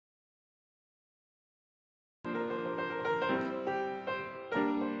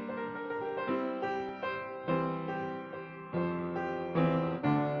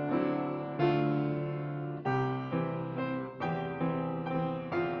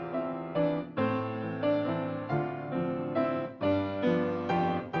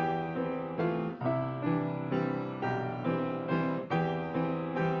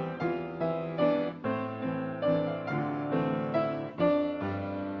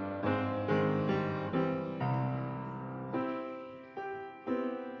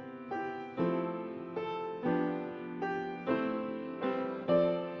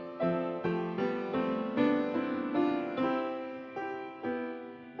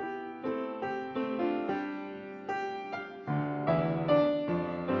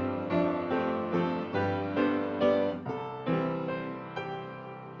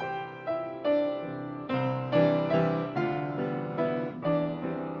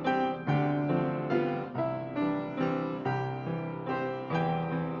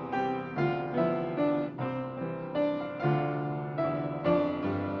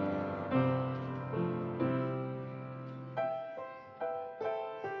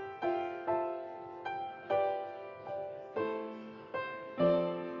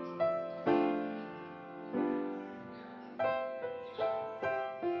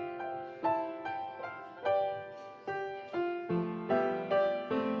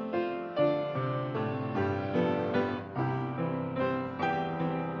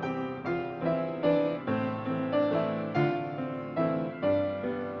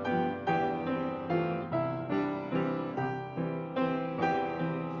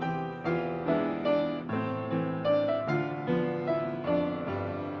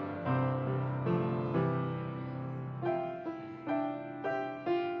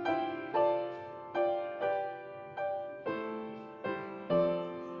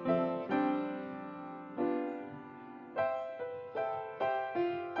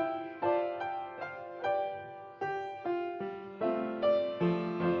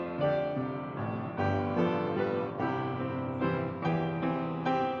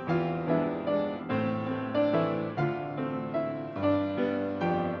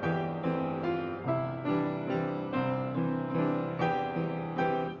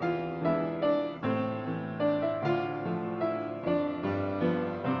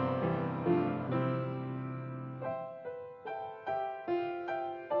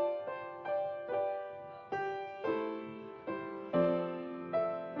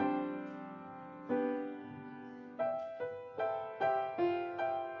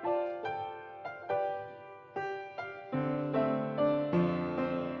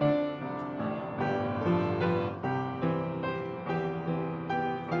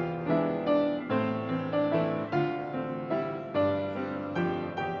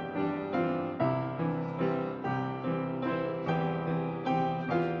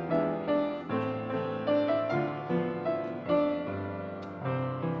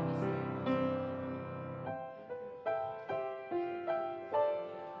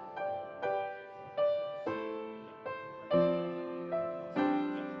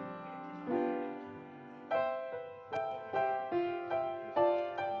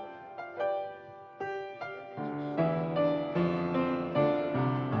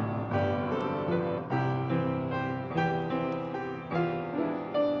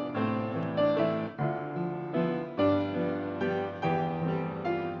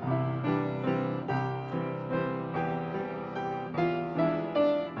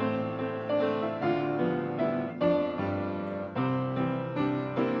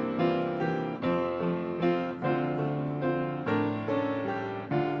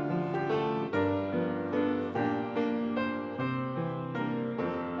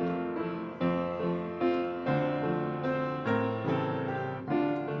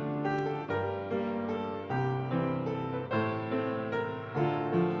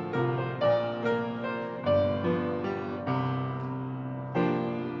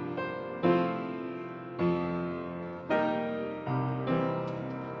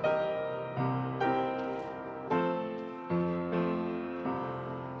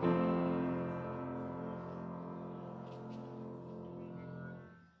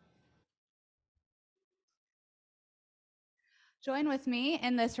Join with me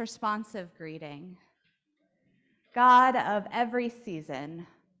in this responsive greeting. God of every season,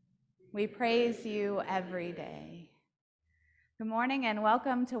 we praise you every day. Good morning and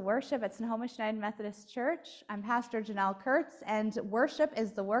welcome to worship at Snohomish United Methodist Church. I'm Pastor Janelle Kurtz, and worship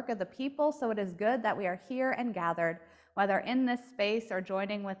is the work of the people, so it is good that we are here and gathered, whether in this space or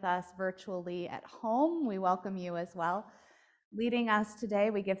joining with us virtually at home. We welcome you as well. Leading us today,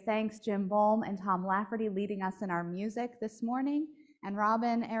 we give thanks Jim Bohm and Tom Lafferty leading us in our music this morning, and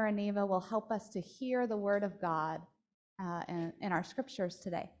Robin Araneva will help us to hear the word of God in our scriptures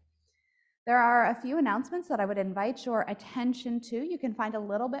today. There are a few announcements that I would invite your attention to. You can find a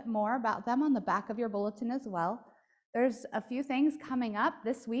little bit more about them on the back of your bulletin as well. There's a few things coming up.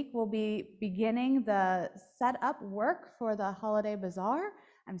 This week we'll be beginning the setup work for the Holiday Bazaar.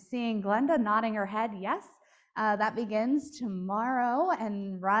 I'm seeing Glenda nodding her head yes. That begins tomorrow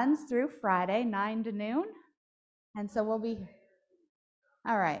and runs through Friday, 9 to noon. And so we'll be,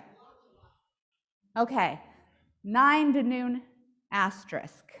 all right. Okay, 9 to noon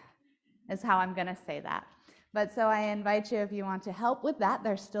asterisk is how I'm gonna say that. But so I invite you, if you want to help with that,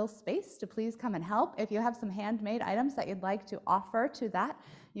 there's still space to please come and help. If you have some handmade items that you'd like to offer to that,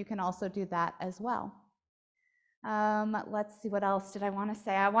 you can also do that as well. Let's see, what else did I want to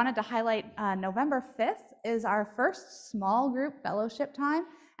say? I wanted to highlight November 5th is our first small group fellowship time,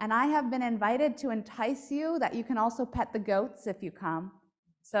 and I have been invited to entice you that you can also pet the goats if you come.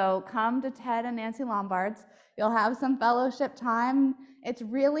 So come to Ted and Nancy Lombard's. You'll have some fellowship time. It's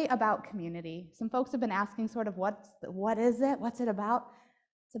really about community. Some folks have been asking sort of what is it? What's it about?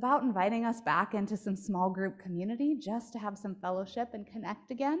 It's about inviting us back into some small group community just to have some fellowship and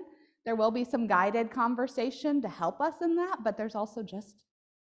connect again. There will be some guided conversation to help us in that, but there's also just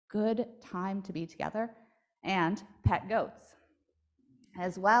good time to be together and pet goats.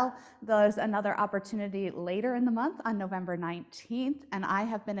 As well, there's another opportunity later in the month on November 19th, and I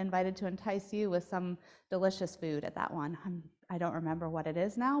have been invited to entice you with some delicious food at that one. I don't remember what it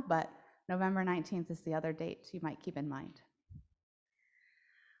is now, but November 19th is the other date you might keep in mind.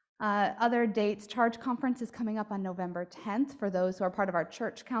 Other dates, Charge Conference is coming up on November 10th. For those who are part of our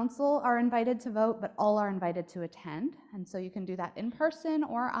church council are invited to vote, but all are invited to attend. And so you can do that in person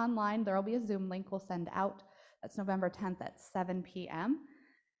or online. There will be a Zoom link we'll send out. That's November 10th at 7 p.m.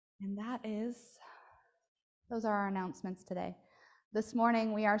 And those are our announcements today. This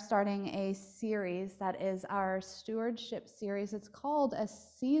morning we are starting a series that is our Stewardship series. It's called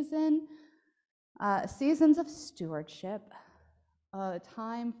Seasons of Stewardship. A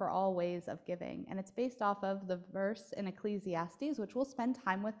time for all ways of giving. And it's based off of the verse in Ecclesiastes, which we'll spend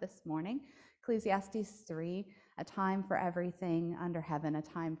time with this morning. Ecclesiastes 3, a time for everything under heaven, a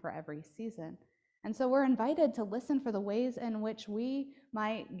time for every season. And so we're invited to listen for the ways in which we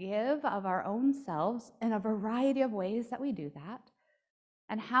might give of our own selves in a variety of ways that we do that,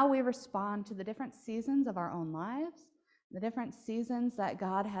 and how we respond to the different seasons of our own lives, the different seasons that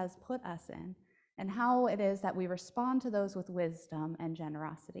God has put us in, and how it is that we respond to those with wisdom and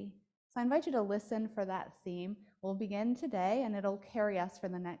generosity. So I invite you to listen for that theme. We'll begin today, and it'll carry us for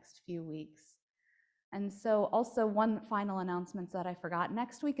the next few weeks. And so also one final announcement that I forgot.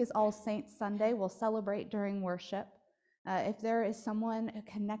 Next week is All Saints Sunday. We'll celebrate during worship. If there is someone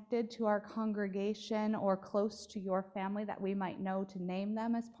connected to our congregation or close to your family that we might know to name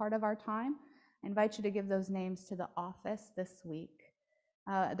them as part of our time, I invite you to give those names to the office this week.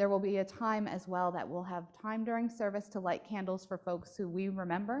 There will be a time as well that we'll have time during service to light candles for folks who we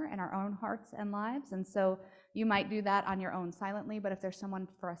remember in our own hearts and lives. And so you might do that on your own silently, but if there's someone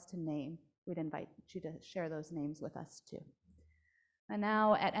for us to name, we'd invite you to share those names with us too. And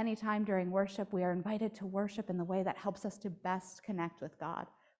now at any time during worship, we are invited to worship in the way that helps us to best connect with God,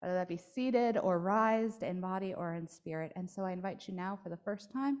 whether that be seated or rised in body or in spirit. And so I invite you now for the first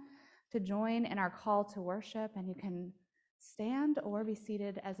time to join in our call to worship, and you can stand or be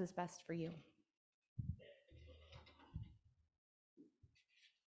seated as is best for you.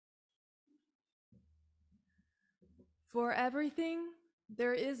 For everything,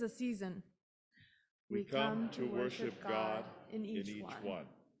 there is a season. We come to worship God in each one.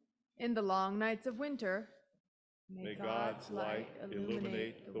 In the long nights of winter, may God's light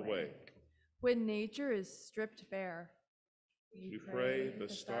illuminate the way. When nature is stripped bare, we pray the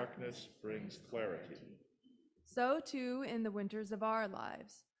darkness brings clarity. So too in the winters of our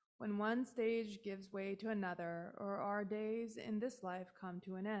lives, when one stage gives way to another, or our days in this life come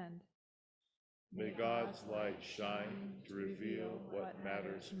to an end. May God's light shine to reveal what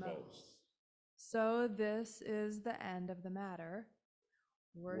matters most. So this is the end of the matter.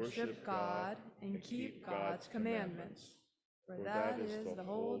 Worship God and keep God's commandments, for that is the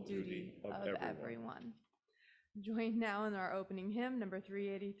whole duty of everyone. Join now in our opening hymn, number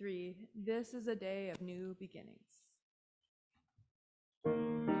 383, This is a Day of New Beginnings.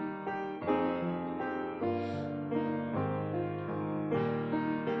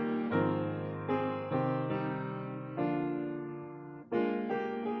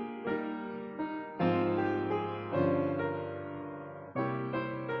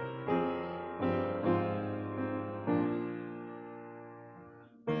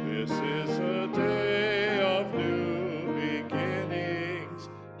 This is a day of new beginnings,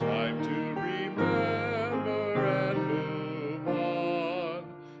 time to remember and move on,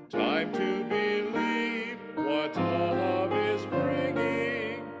 time to believe what love is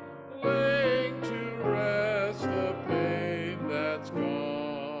bringing, laying to rest the pain that's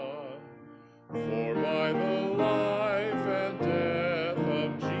gone. For by the life and death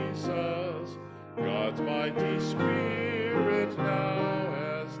of Jesus, God's mighty Spirit now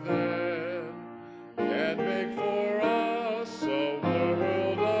as then can make for us a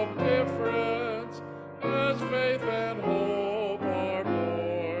world of difference as faith and hope are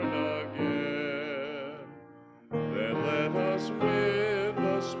born again. Then let us with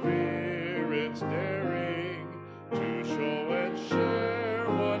the Spirit's daring to show and share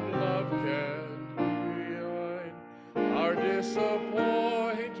what love can behind our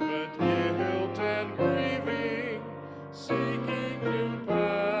disappointment, guilt, and grieving, seeking new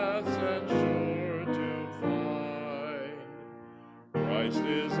paths and sure to find. Christ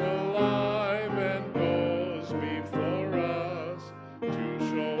is alive and goes before us to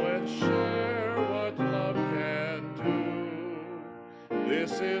show and share what love can do.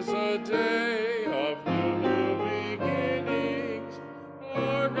 This is a day of new beginnings.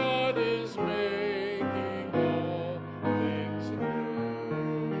 Our God is making all things new.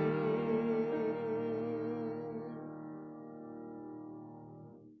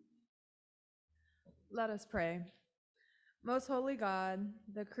 Let us pray. Most holy God,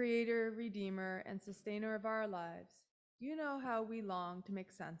 the creator, redeemer, and sustainer of our lives, you know how we long to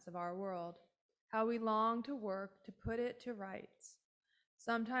make sense of our world, how we long to work to put it to rights.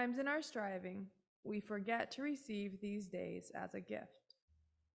 Sometimes in our striving, we forget to receive these days as a gift.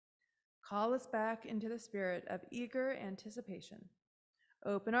 Call us back into the spirit of eager anticipation.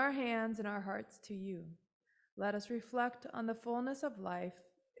 Open our hands and our hearts to you. Let us reflect on the fullness of life,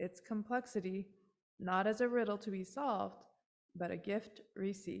 its complexity, not as a riddle to be solved, but a gift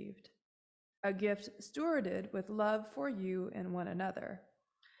received, a gift stewarded with love for you and one another.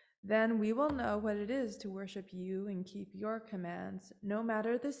 Then we will know what it is to worship you and keep your commands, no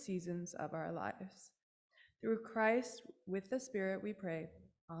matter the seasons of our lives. Through Christ, with the Spirit, we pray.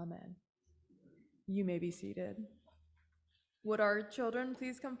 Amen. You may be seated. Would our children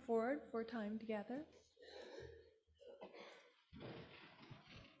please come forward for time together?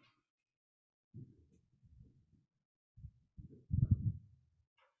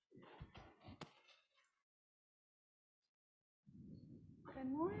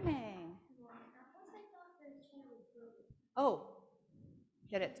 Good morning. Oh,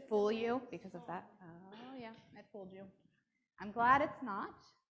 did it fool you because of that? Oh, yeah, it fooled you. I'm glad it's not.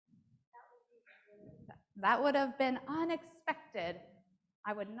 That would have been unexpected.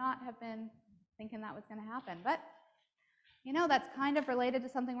 I would not have been thinking that was going to happen. But, you know, that's kind of related to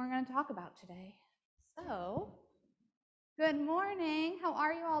something we're going to talk about today. So, good morning. How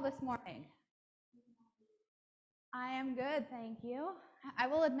are you all this morning? I am good, thank you. I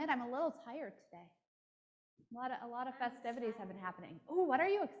will admit I'm a little tired today. A lot of festivities have been happening. Oh, what are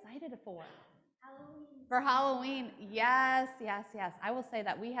you excited for? Halloween. For Halloween, yes. I will say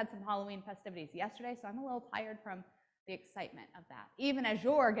that we had some Halloween festivities yesterday, so I'm a little tired from the excitement of that, even as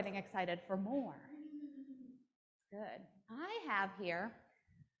you're getting excited for more. Good. I have here,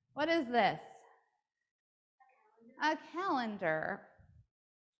 what is this? A calendar.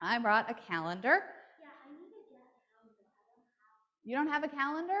 I brought a calendar. Yeah, I need to get a calendar. I don't have. You don't have a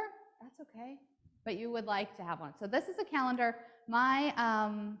calendar? That's okay. But you would like to have one. So this is a calendar. My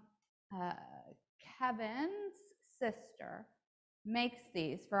Kevin's sister makes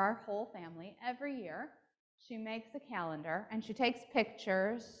these for our whole family every year. She makes a calendar and she takes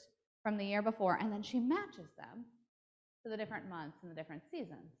pictures from the year before and then she matches them to the different months and the different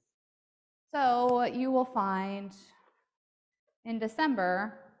seasons. So you will find in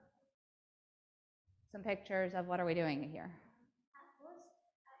December some pictures of what are we doing here? At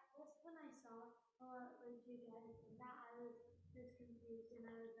first when I saw like you guys did that, I was just confused and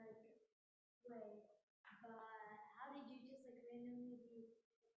I was like, wait, but how did you just like randomly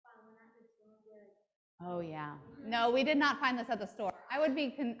find one at the store and be like, oh yeah. No, we did not find this at the store. I would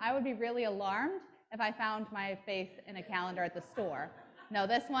be really alarmed if I found my face in a calendar at the store. No,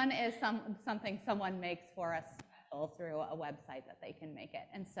 this one is something someone makes for us through a website that they can make it.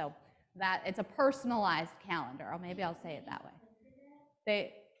 And so that it's a personalized calendar, or maybe I'll say it that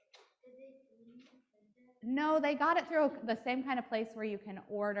way. No, they got it through the same kind of place where you can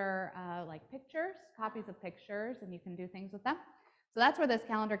order like pictures, copies of pictures, and you can do things with them. So that's where this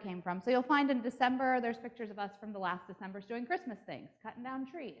calendar came from. So you'll find in December, there's pictures of us from the last December's doing Christmas things, cutting down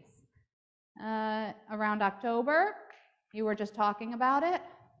trees. Around October, you were just talking about it.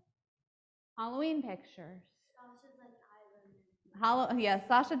 Halloween pictures. Sasha's like, I remember. Yes,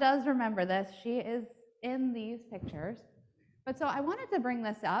 Sasha does remember this. She is in these pictures. But so I wanted to bring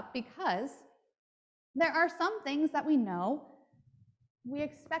this up because there are some things that we know we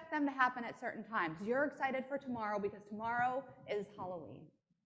expect them to happen at certain times. You're excited for tomorrow because tomorrow is Halloween.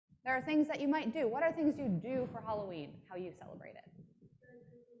 There are things that you might do. What are things you do for Halloween? How you celebrate it?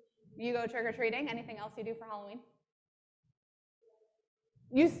 You go trick-or-treating. Anything else you do for Halloween?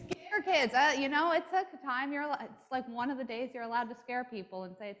 You scare kids. You know, it's a time it's like one of the days you're allowed to scare people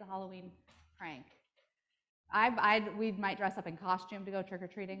and say it's a Halloween prank. We might dress up in costume to go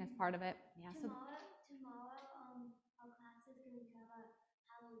trick-or-treating as part of it. Yeah. Tomorrow, our class is going to have a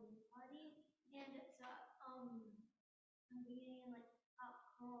Halloween party, and so I'm getting like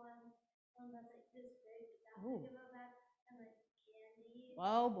popcorn, that's like this big, that big of a bag, and like candy.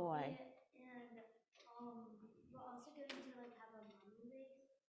 Oh boy. And we're also going to like have a mummy race,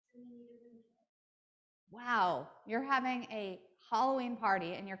 so we need to bring kids. Wow, you're having a Halloween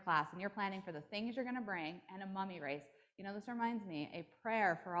party in your class, and you're planning for the things you're going to bring and a mummy race. You know, this reminds me, a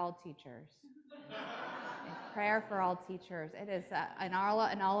prayer for all teachers. A prayer for all teachers. It is in all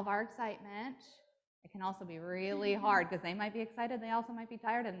of our excitement. It can also be really hard because they might be excited, they also might be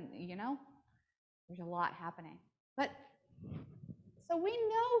tired, and you know, there's a lot happening. But so we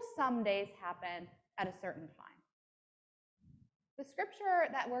know some days happen at a certain time. The scripture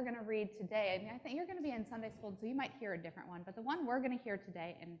that we're going to read today, I mean, I think you're going to be in Sunday school, so you might hear a different one, but the one we're going to hear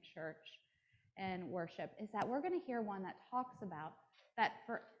today in church and worship is that we're going to hear one that talks about that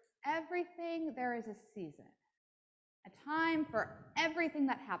for everything there is a season, a time for everything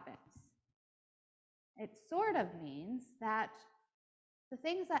that happens. It sort of means that the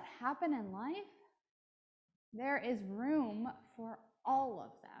things that happen in life, there is room for all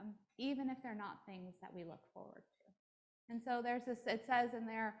of them, even if they're not things that we look forward to. And so there's this, it says in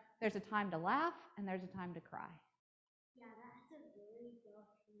there, there's a time to laugh and there's a time to cry. Yeah, that's a very dark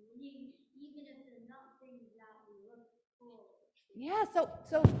meaning, even if they're not things that we look forward to. Yeah,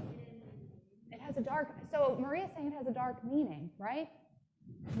 so it has a dark, so Maria's saying it has a dark meaning, right?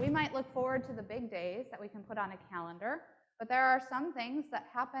 We might look forward to the big days that we can put on a calendar, but there are some things that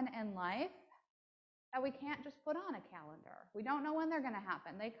happen in life that we can't just put on a calendar. We don't know when they're going to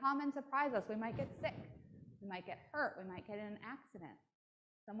happen. They come and surprise us. We might get sick. We might get hurt. We might get in an accident.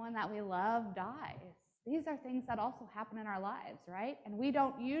 Someone that we love dies. These are things that also happen in our lives, right? And we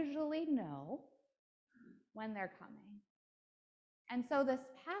don't usually know when they're coming. And so this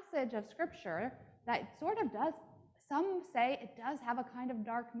passage of scripture that sort of does, some say it does have a kind of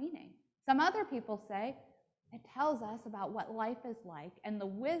dark meaning. Some other people say it tells us about what life is like and the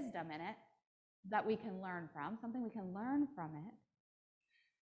wisdom in it that we can learn from. Something we can learn from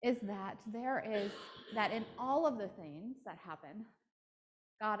it is that there is, that in all of the things that happen,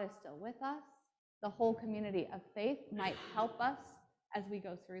 God is still with us. The whole community of faith might help us as we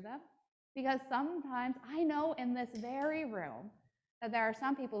go through them. Because sometimes, I know in this very room, that there are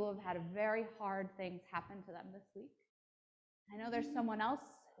some people who have had very hard things happen to them this week. I know there's someone else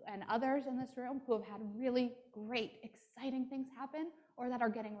and others in this room who have had really great, exciting things happen or that are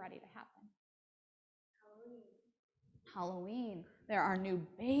getting ready to happen. Halloween. There are new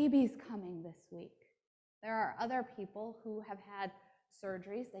babies coming this week. There are other people who have had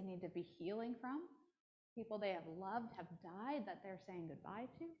surgeries they need to be healing from. People they have loved have died that they're saying goodbye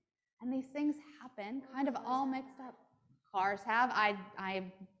to. And these things happen kind of all mixed up. Cars have.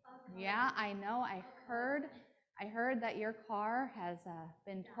 Yeah, I know. I heard that your car has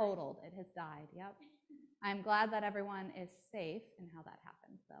been totaled. It has died. Yep. I'm glad that everyone is safe and how that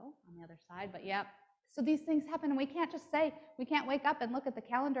happens, though, on the other side. But yep. So these things happen, and we can't just say, we can't wake up and look at the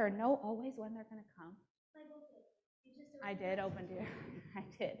calendar and know always when they're going to come. I did open to you. I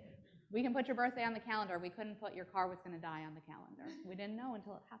did. We can put your birthday on the calendar. We couldn't put your car was going to die on the calendar. We didn't know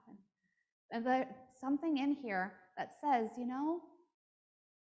until it happened. And there's something in here that says, you know,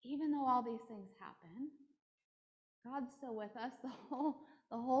 even though all these things happen, God's still with us.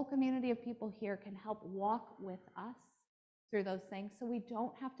 The whole community of people here can help walk with us through those things so we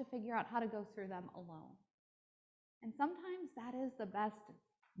don't have to figure out how to go through them alone. And sometimes that is the best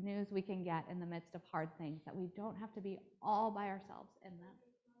news we can get in the midst of hard things, that we don't have to be all by ourselves in them.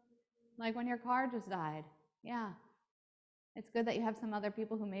 Like when your car just died. Yeah. It's good that you have some other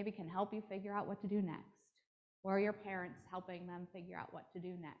people who maybe can help you figure out what to do next, or your parents helping them figure out what to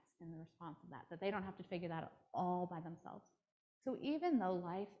do next in the response to that they don't have to figure that out all by themselves. So even though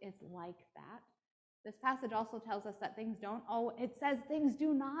life is like that, this passage also tells us that it says things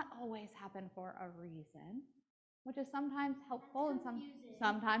do not always happen for a reason, which is sometimes helpful and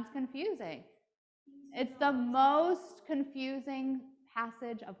sometimes confusing. It's the most confusing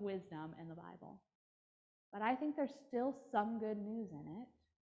passage of wisdom in the Bible. But I think there's still some good news in it,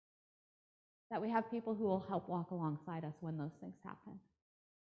 that we have people who will help walk alongside us when those things happen.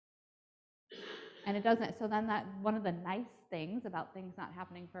 And it doesn't, so then that one of the nice things about things not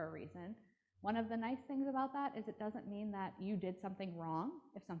happening for a reason, one of the nice things about that is it doesn't mean that you did something wrong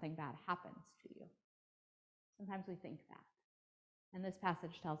if something bad happens to you. Sometimes we think that. And this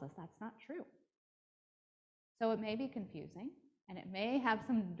passage tells us that's not true. So it may be confusing, and it may have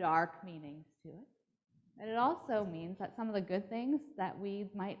some dark meanings to it. But it also means that some of the good things that we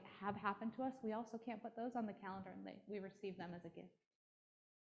might have happen to us, we also can't put those on the calendar, and we receive them as a gift.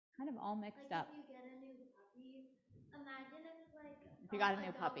 Kind of all mixed up. If you get a new puppy, imagine if you got a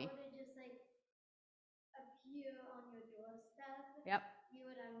new puppy, would have just appear on your doorstep. Yep. You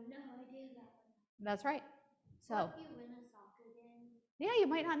would have no idea that would happen. That's right. So what if you win a soccer game? Yeah, you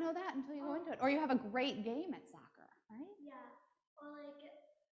might not know that until you go into it. Or you have a great game at soccer, right? Yeah. Or if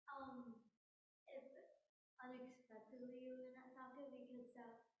unexpectedly you win at soccer,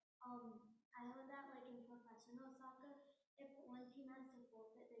 because I know that in professional soccer, if one team has to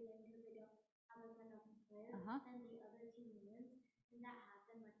forfeit the game because they don't have enough players, and the other team wins, and that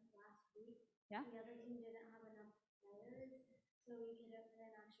happened last week. Yeah. The other team didn't have enough players, so we couldn't play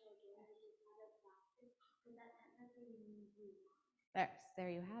an actual game. We just had a practice, but that technically means we won. There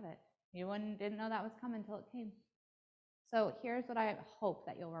you have it. You didn't know that was coming until it came. So here's what I hope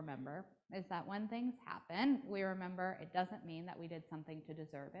that you'll remember, is that when things happen, we remember it doesn't mean that we did something to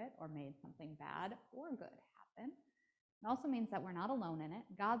deserve it or made something bad or good happen. It also means that we're not alone in it.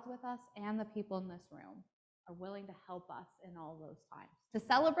 God's with us, and the people in this room are willing to help us in all those times. To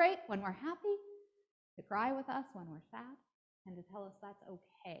celebrate when we're happy, to cry with us when we're sad, and to tell us that's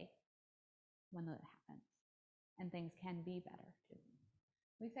okay when that happens. And things can be better too.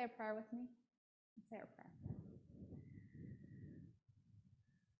 Will you say a prayer with me? Let's say our prayer.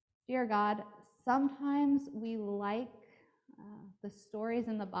 Dear God, sometimes we like the stories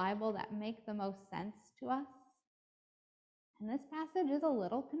in the Bible that make the most sense to us. And this passage is a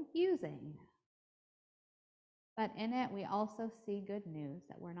little confusing. But in it, we also see good news,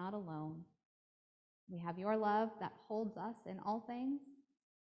 that we're not alone. We have your love that holds us in all things,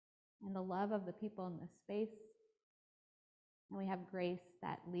 and the love of the people in this space. And we have grace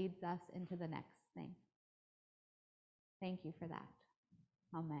that leads us into the next thing. Thank you for that.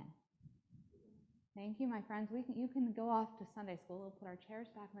 Amen. Thank you, my friends. You can go off to Sunday school. We'll put our chairs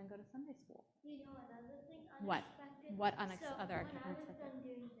back and then go to Sunday school. You know another thing What? unexpected? What When I unexpected? was done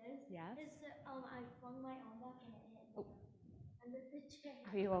doing this, Yes? I flung my arm back and it hit me under the chair.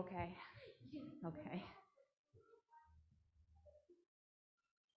 Are you okay? Okay.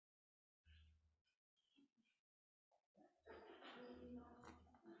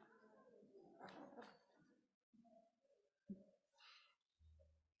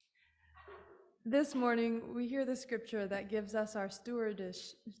 This morning, we hear the scripture that gives us our stewardship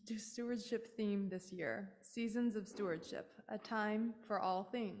theme this year, Seasons of Stewardship, a time for all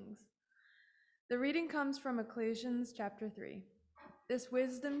things. The reading comes from Ecclesiastes chapter 3. This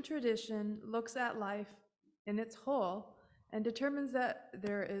wisdom tradition looks at life in its whole and determines that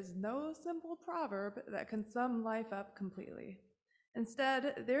there is no simple proverb that can sum life up completely.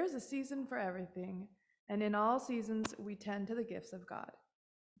 Instead, there is a season for everything, and in all seasons, we tend to the gifts of God.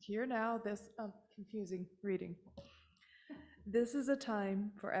 Hear now this confusing reading. This is a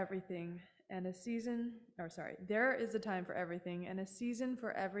time for everything and a season, there is a time for everything and a season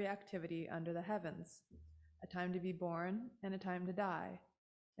for every activity under the heavens. A time to be born and a time to die.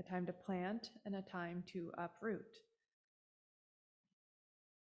 A time to plant and a time to uproot.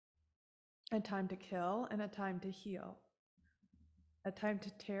 A time to kill and a time to heal. A time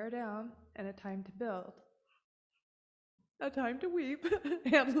to tear down and a time to build. A time to weep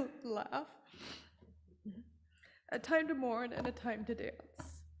and laugh. A time to mourn and a time to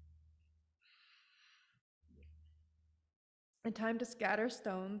dance. A time to scatter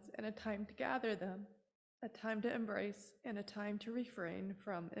stones and a time to gather them. A time to embrace and a time to refrain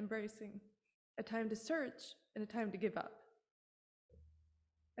from embracing. A time to search and a time to give up.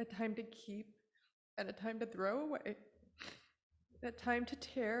 A time to keep and a time to throw away. a time to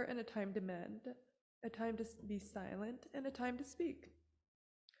tear and a time to mend, a time to be silent and a time to speak,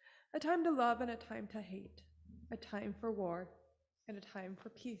 a time to love and a time to hate, a time for war and a time for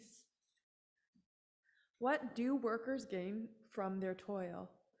peace. What do workers gain from their toil?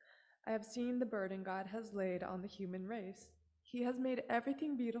 I have seen the burden God has laid on the human race. He has made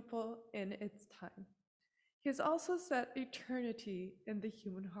everything beautiful in its time. He has also set eternity in the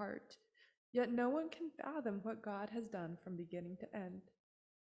human heart, yet no one can fathom what God has done from beginning to end.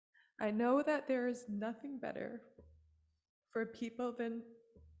 I know that there is nothing better for people than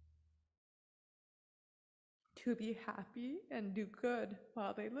to be happy and do good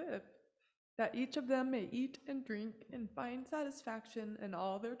while they live, that each of them may eat and drink and find satisfaction in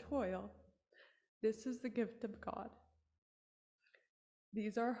all their toil. This is the gift of God.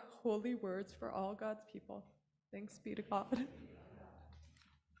 These are holy words for all God's people. Thanks be to God.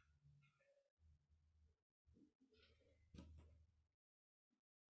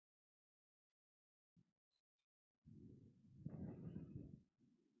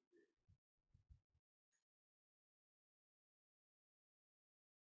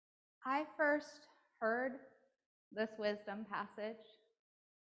 I first heard this wisdom passage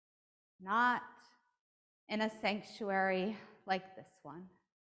not in a sanctuary like this one.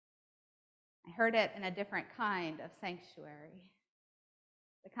 I heard it in a different kind of sanctuary,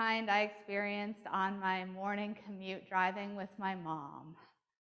 the kind I experienced on my morning commute driving with my mom.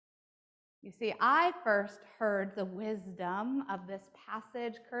 You see, I first heard the wisdom of this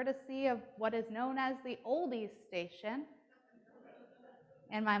passage courtesy of what is known as the oldies station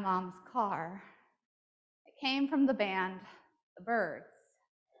in my mom's car. It came from the band, the Byrds.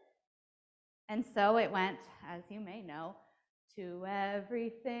 And so it went, as you may know, to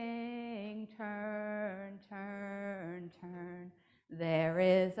everything turn, turn, turn. There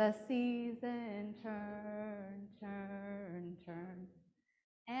is a season, turn, turn, turn.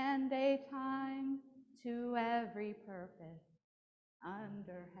 And a time to every purpose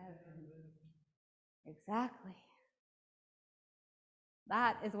under heaven. Exactly.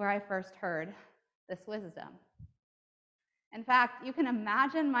 That is where I first heard this wisdom. In fact, you can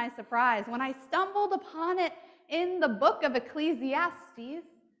imagine my surprise when I stumbled upon it in the book of Ecclesiastes,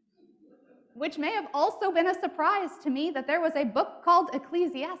 which may have also been a surprise to me that there was a book called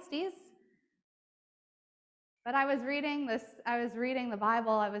Ecclesiastes. But I was reading the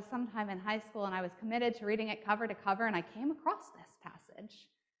Bible. I was sometime in high school, and I was committed to reading it cover to cover, and I came across this passage.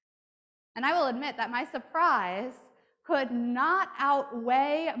 And I will admit that my surprise could not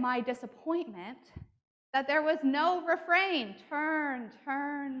outweigh my disappointment that there was no refrain, turn,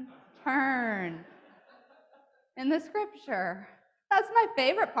 turn, turn, in the scripture. That's my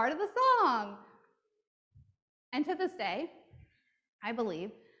favorite part of the song. And to this day, I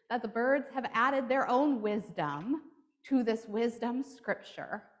believe that the Byrds have added their own wisdom to this wisdom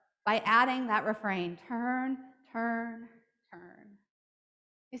scripture by adding that refrain, turn, turn, turn.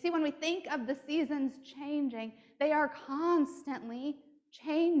 You see, when we think of the seasons changing, they are constantly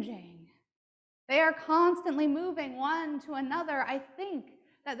changing. They are constantly moving one to another. I think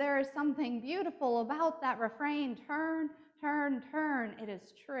that there is something beautiful about that refrain, turn, turn, turn. It is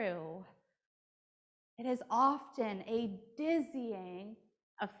true. It is often a dizzying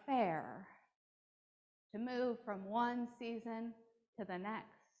affair to move from one season to the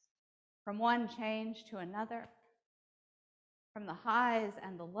next, from one change to another, from the highs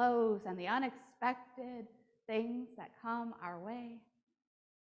and the lows and the unexpected things that come our way.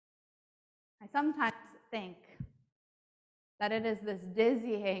 I sometimes think that it is this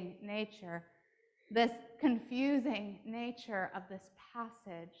dizzying nature, this confusing nature of this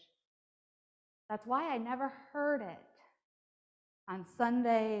passage. That's why I never heard it on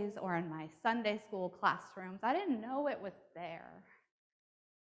Sundays or in my Sunday school classrooms. I didn't know it was there.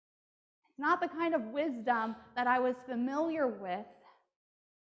 It's not the kind of wisdom that I was familiar with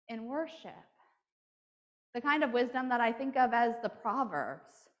in worship. The kind of wisdom that I think of as the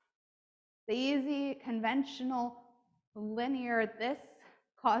Proverbs. The easy, conventional, linear, this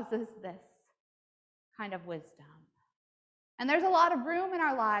causes this kind of wisdom. And there's a lot of room in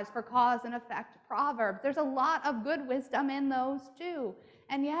our lives for cause and effect proverbs. There's a lot of good wisdom in those too.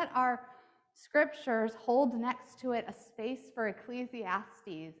 And yet our scriptures hold next to it a space for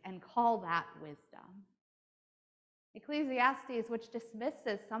Ecclesiastes and call that wisdom. Ecclesiastes, which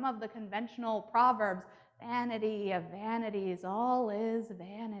dismisses some of the conventional proverbs, vanity of vanities, all is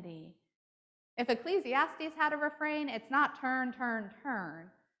vanity. If Ecclesiastes had a refrain, it's not turn, turn, turn.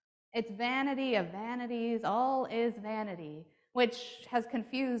 It's vanity of vanities, all is vanity, which has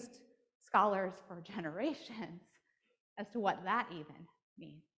confused scholars for generations as to what that even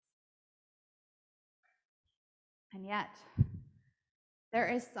means. And yet, There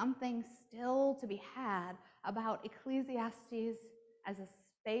is something still to be had about Ecclesiastes as a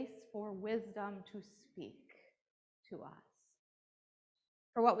space for wisdom to speak to us.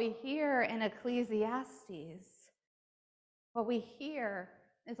 For what we hear in Ecclesiastes, what we hear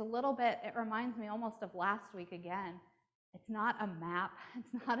is a little bit, it reminds me almost of last week again. It's not a map,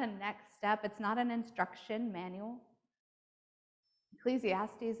 it's not a next step, it's not an instruction manual.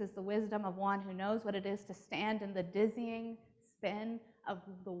 Ecclesiastes is the wisdom of one who knows what it is to stand in the dizzying spin of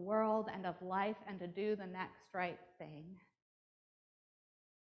the world and of life and to do the next right thing.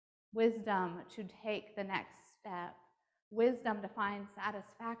 Wisdom to take the next step. Wisdom to find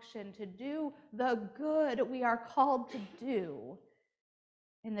satisfaction, to do the good we are called to do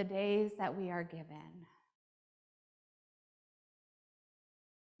in the days that we are given.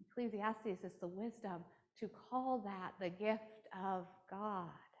 Ecclesiastes is the wisdom to call that the gift of God.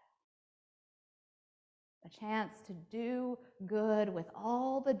 A chance to do good with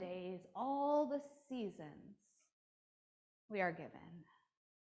all the days, all the seasons we are given.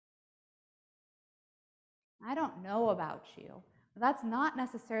 I don't know about you, but that's not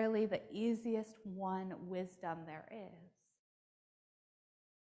necessarily the easiest one wisdom there is.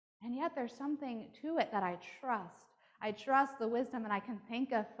 And yet there's something to it that I trust. I trust the wisdom, and I can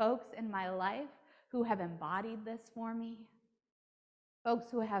think of folks in my life who have embodied this for me.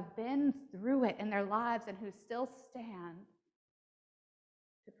 Folks who have been through it in their lives and who still stand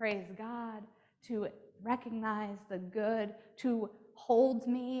to praise God, to recognize the good, to hold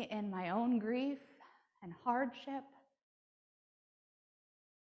me in my own grief and hardship.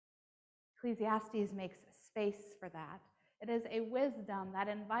 Ecclesiastes makes space for that. It is a wisdom that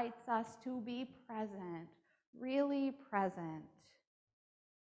invites us to be present, really present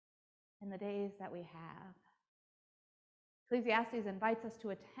in the days that we have. Ecclesiastes invites us to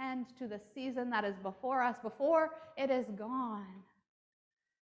attend to the season that is before us, before it is gone.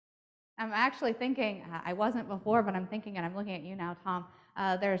 I'm actually thinking, I wasn't before, but I'm thinking, and I'm looking at you now, Tom,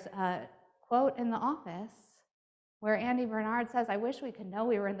 there's a quote in The Office where Andy Bernard says, "I wish we could know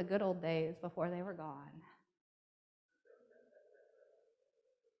we were in the good old days before they were gone."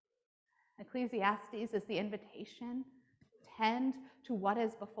 Ecclesiastes is the invitation to tend to what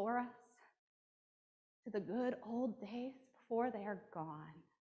is before us, to the good old days before they are gone.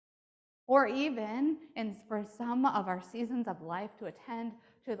 Or even, for some of our seasons of life, to attend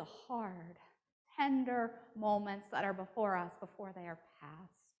to the hard, tender moments that are before us before they are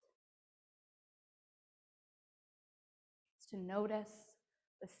past. It's to notice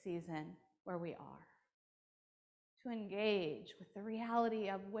the season where we are, to engage with the reality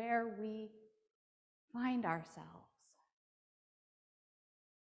of where we find ourselves,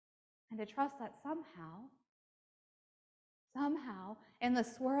 and to trust that somehow, in the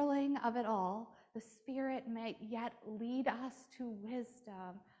swirling of it all, the Spirit might yet lead us to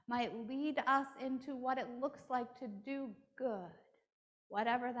wisdom, might lead us into what it looks like to do good,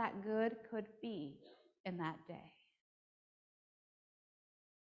 whatever that good could be in that day.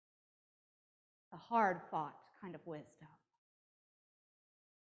 The hard-fought kind of wisdom.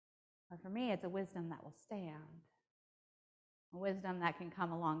 But for me, it's a wisdom that will stand, a wisdom that can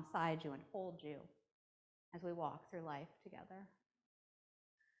come alongside you and hold you as we walk through life together.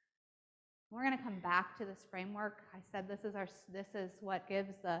 We're going to come back to this framework. I said this is what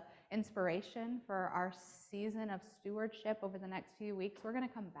gives the inspiration for our season of stewardship over the next few weeks. We're going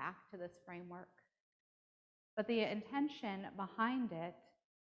to come back to this framework. But the intention behind it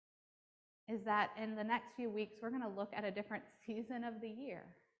is that in the next few weeks, we're going to look at a different season of the year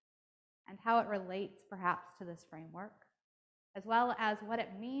and how it relates perhaps to this framework, as well as what it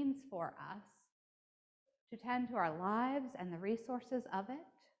means for us to tend to our lives and the resources of it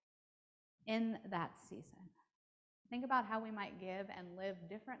in that season. Think about how we might give and live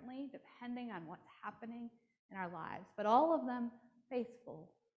differently depending on what's happening in our lives, but all of them faithful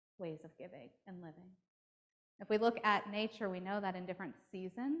ways of giving and living. If we look at nature, we know that in different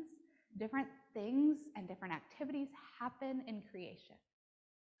seasons, different things and different activities happen in creation.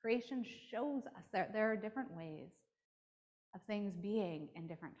 Creation shows us that there are different ways of things being in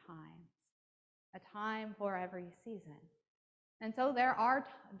different times, a time for every season. And so there are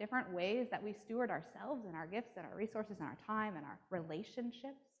different ways that we steward ourselves and our gifts and our resources and our time and our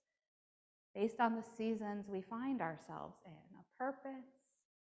relationships based on the seasons we find ourselves in, a purpose,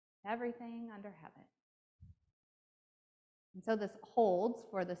 everything under heaven. And so this holds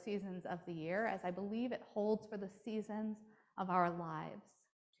for the seasons of the year, as I believe it holds for the seasons of our lives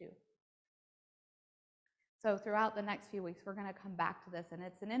too. So throughout the next few weeks, we're going to come back to this, and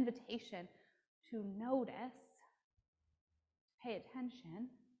it's an invitation to notice, pay attention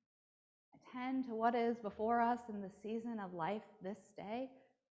attend to what is before us in the season of life this day,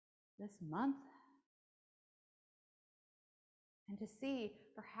 this month, and to see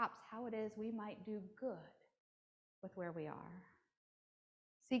perhaps how it is we might do good with where we are.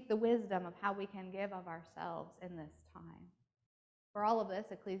 Seek the wisdom of how we can give of ourselves in this time. For all of this,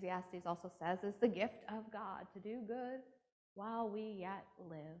 Ecclesiastes also says, is the gift of God to do good while we yet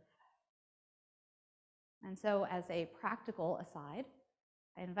live. And so as a practical aside,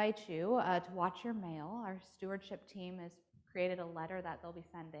 I invite you to watch your mail. Our stewardship team has created a letter that they'll be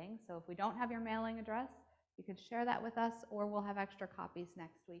sending. So if we don't have your mailing address, you can share that with us, or we'll have extra copies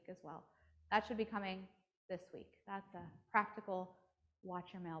next week as well. That should be coming this week. That's a practical watch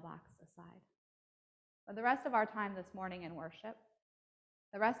your mailbox aside. For the rest of our time this morning in worship,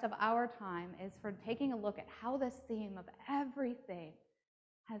 the rest of our time is for taking a look at how this theme of everything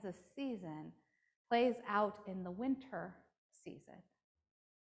has a season plays out in the winter season.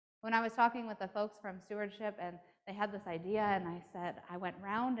 When I was talking with the folks from Stewardship and they had this idea, and I said, I went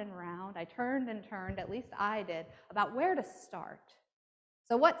round and round, I turned and turned, at least I did, about where to start.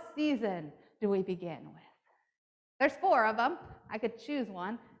 So what season do we begin with? There's 4 of them. I could choose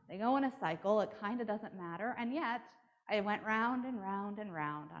one. They go in a cycle. It kind of doesn't matter. And yet, I went round and round and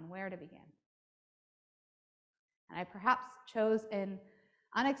round on where to begin. And I perhaps chose an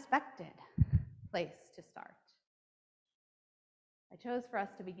unexpected place to start. I chose for us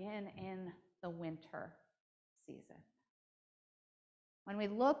to begin in the winter season. When we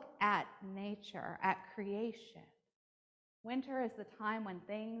look at nature, at creation, winter is the time when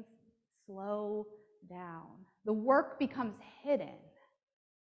things slow down. The work becomes hidden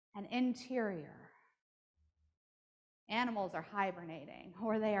and interior. Animals are hibernating,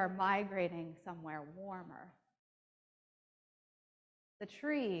 or they are migrating somewhere warmer. The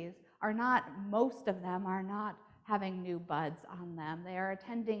trees are not, most of them are not having new buds on them. They are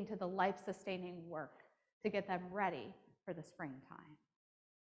attending to the life-sustaining work to get them ready for the springtime.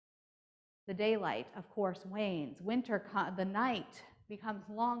 The daylight, of course, wanes. The night becomes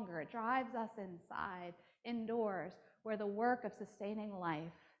longer. It drives us inside, indoors, where the work of sustaining life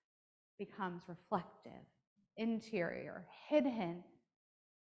becomes reflective, interior, hidden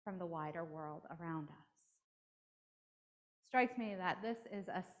from the wider world around us. It strikes me that this is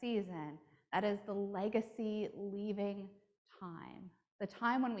a season that is the legacy leaving time, the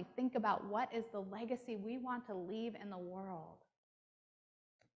time when we think about what is the legacy we want to leave in the world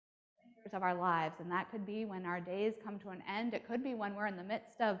of our lives. And that could be when our days come to an end. It could be when we're in the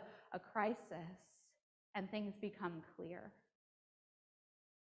midst of a crisis and things become clear.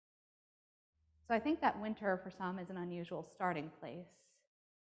 So I think that winter for some is an unusual starting place.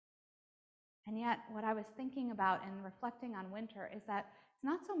 And yet what I was thinking about and reflecting on winter is that it's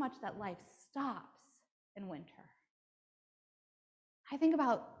not so much that life stops in winter. I think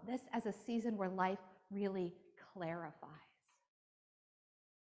about this as a season where life really clarifies.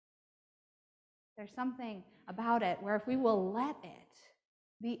 There's something about it where if we will let it,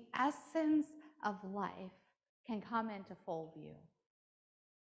 the essence of life can come into full view.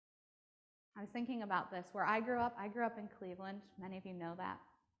 I was thinking about this. Where I grew up in Cleveland. Many of you know that.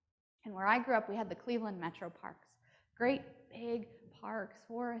 And where I grew up, we had the Cleveland Metro Parks. Great big parks,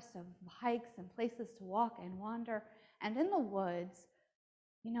 forests of hikes and places to walk and wander. And in the woods,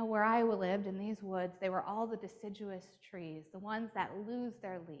 you know, where I lived in these woods, they were all the deciduous trees, the ones that lose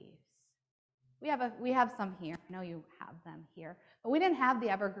their leaves. We have some here. I know you have them here. But we didn't have the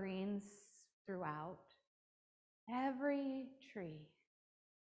evergreens throughout. Every tree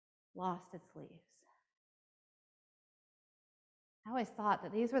lost its leaves. I always thought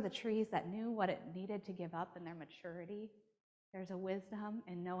that these were the trees that knew what it needed to give up in their maturity. There's a wisdom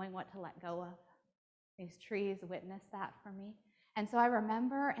in knowing what to let go of. These trees witnessed that for me. And so I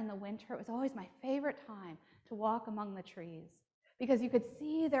remember in the winter, it was always my favorite time to walk among the trees because you could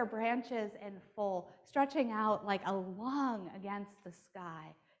see their branches in full, stretching out like a lung against the sky,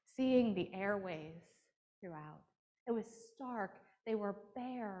 seeing the airways throughout. It was stark. They were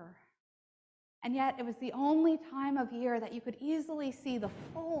bare. And yet it was the only time of year that you could easily see the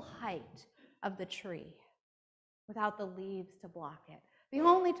full height of the tree without the leaves to block it. The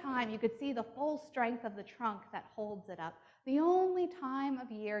only time you could see the full strength of the trunk that holds it up. The only time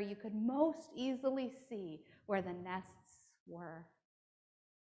of year you could most easily see where the nests were.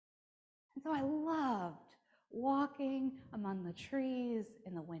 And so I loved walking among the trees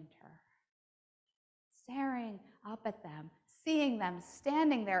in the winter, staring up at them, seeing them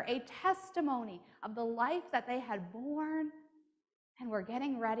standing there, a testimony of the life that they had borne and were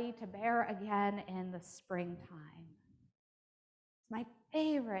getting ready to bear again in the springtime. It's my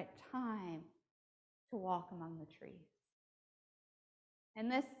favorite time to walk among the trees. In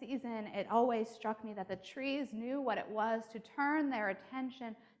this season, it always struck me that the trees knew what it was to turn their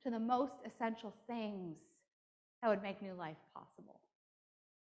attention to the most essential things that would make new life possible.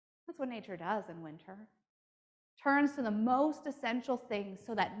 That's what nature does in winter. Turns to the most essential things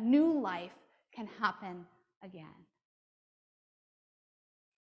so that new life can happen again.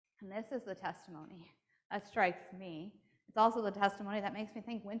 And this is the testimony that strikes me. It's also the testimony that makes me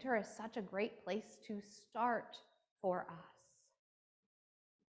think winter is such a great place to start for us.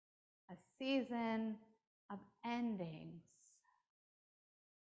 A season of endings.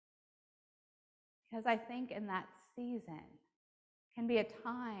 Because I think in that season can be a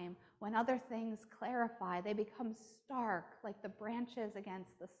time when other things clarify. They become stark like the branches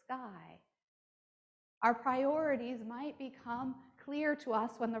against the sky. Our priorities might become clear to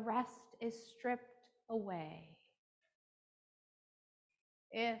us when the rest is stripped away.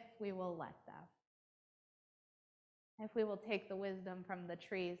 If we will let them. If we will take the wisdom from the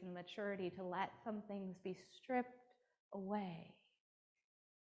trees and maturity to let some things be stripped away.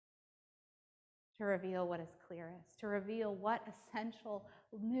 To reveal what is clearest, to reveal what essential,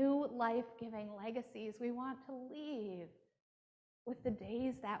 new life-giving legacies we want to leave with the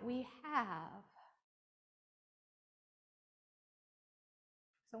days that we have.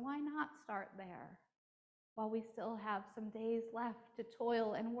 So why not start there while we still have some days left to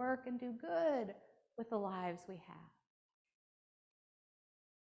toil and work and do good with the lives we have?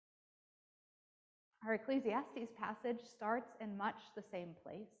 Our Ecclesiastes passage starts in much the same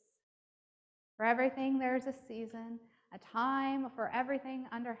place. For everything there's a season, a time for everything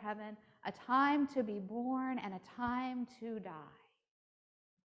under heaven, a time to be born and a time to die.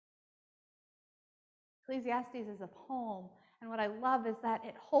 Ecclesiastes is a poem, and what I love is that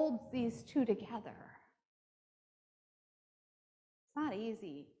it holds these two together. It's not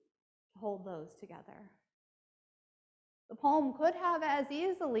easy to hold those together. The poem could have as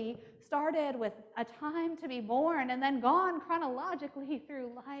easily started with a time to be born and then gone chronologically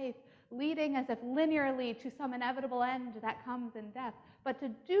through life, leading as if linearly to some inevitable end that comes in death. But to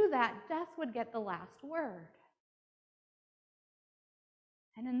do that, death would get the last word.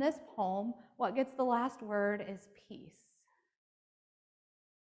 And in this poem, what gets the last word is peace.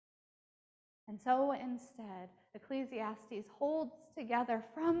 And so instead, Ecclesiastes holds together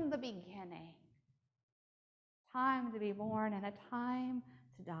from the beginning time to be born and a time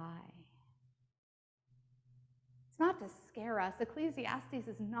to die. It's not to scare us. Ecclesiastes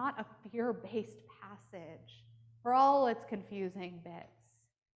is not a fear-based passage for all its confusing bits.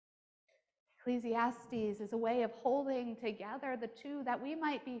 Ecclesiastes is a way of holding together the two that we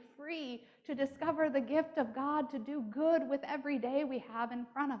might be free to discover the gift of God to do good with every day we have in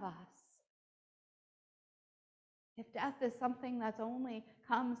front of us. If death is something that only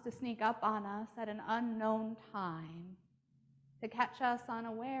comes to sneak up on us at an unknown time, to catch us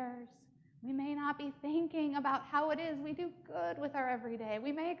unawares, we may not be thinking about how it is we do good with our everyday.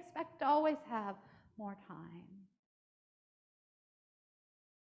 We may expect to always have more time.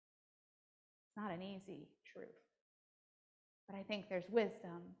 It's not an easy truth, but I think there's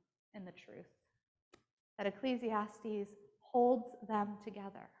wisdom in the truth, that Ecclesiastes holds them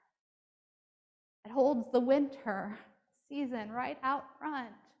together. It holds the winter season right out front.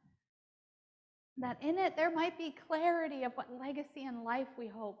 That in it there might be clarity of what legacy in life we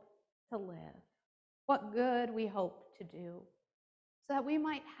hope to live, what good we hope to do, so that we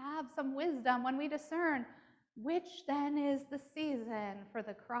might have some wisdom when we discern which then is the season for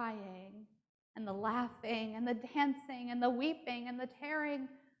the crying and the laughing and the dancing and the weeping and the tearing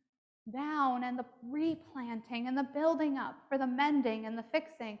down and the replanting and the building up, for the mending and the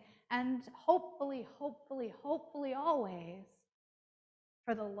fixing, and hopefully always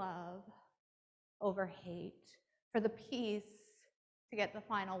for the love over hate, for the peace to get the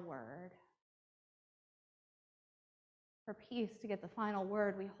final word. For peace to get the final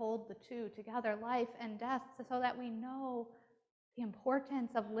word, we hold the two together, life and death, so that we know the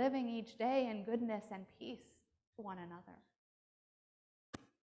importance of living each day in goodness and peace to one another.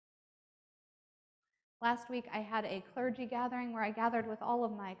 Last week, I had a clergy gathering where I gathered with all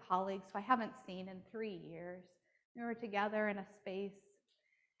of my colleagues who I haven't seen in 3 years. We were together in a space,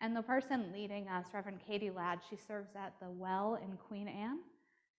 and the person leading us, Reverend Katie Ladd, she serves at the Well in Queen Anne.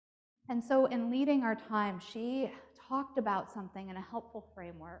 And so in leading our time, she talked about something in a helpful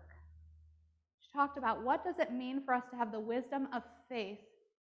framework. She talked about what does it mean for us to have the wisdom of faith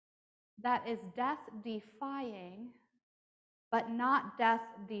that is death-defying, but not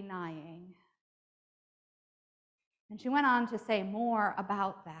death-denying. And she went on to say more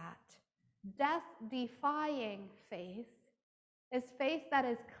about that. Death-defying faith is faith that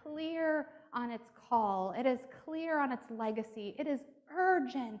is clear on its call. It is clear on its legacy. It is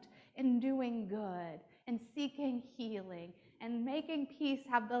urgent in doing good and seeking healing and making peace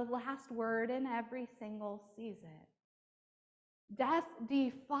have the last word in every single season.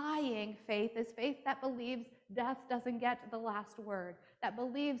 Death-defying faith is faith that believes death doesn't get the last word, that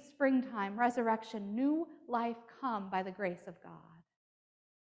believes springtime, resurrection, new life come by the grace of God.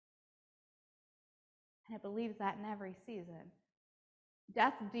 And it believes that in every season.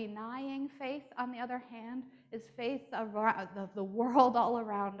 Death-denying faith, on the other hand, is faith of the world all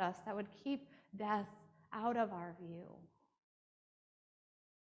around us that would keep death out of our view.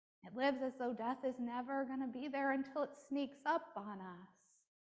 It lives as though death is never going to be there until it sneaks up on us,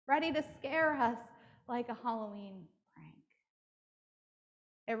 ready to scare us like a Halloween prank.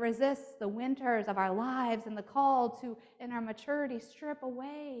 It resists the winters of our lives and the call to, in our maturity, strip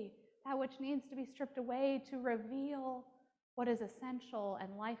away that which needs to be stripped away to reveal what is essential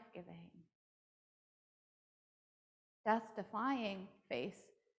and life-giving. Death-defying faith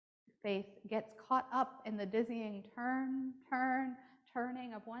gets caught up in the dizzying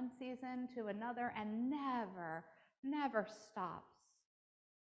turning of one season to another and never stops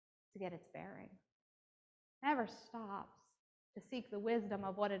to get its bearing. Never stops to seek the wisdom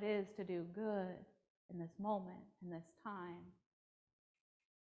of what it is to do good in this moment, in this time.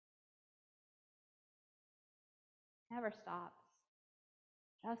 Never stops.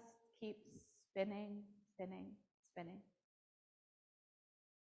 Just keeps spinning.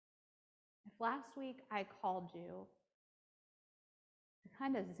 If last week I called you to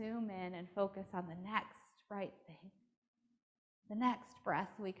kind of zoom in and focus on the next right thing, the next breath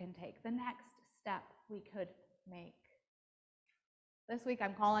we can take, the next step we could make, this week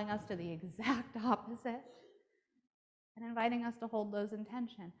I'm calling us to the exact opposite and inviting us to hold those in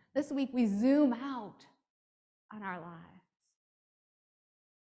tension. This week we zoom out on our lives.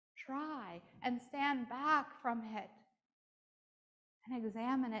 Try and stand back from it and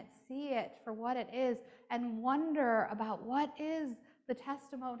examine it, see it for what it is, and wonder about what is the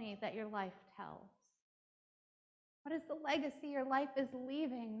testimony that your life tells. What is the legacy your life is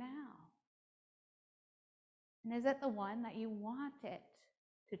leaving now? And is it the one that you want it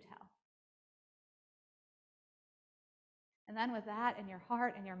to tell? And then with that in your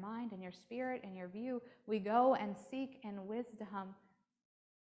heart and your mind and your spirit and your view, we go and seek in wisdom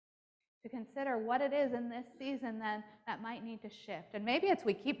to consider what it is in this season then that might need to shift. And maybe it's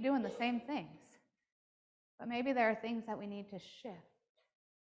we keep doing the same things, but maybe there are things that we need to shift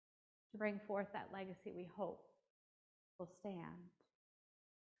to bring forth that legacy we hope will stand.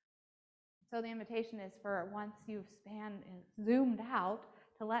 So the invitation is for once you've zoomed out,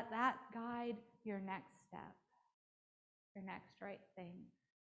 to let that guide your next step, your next right thing.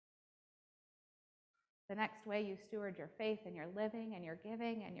 The next way you steward your faith and your living and your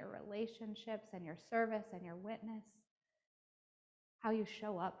giving and your relationships and your service and your witness, how you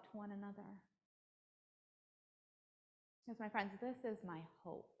show up to one another. Because my friends, this is my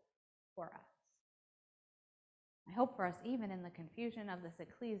hope for us. My hope for us even in the confusion of this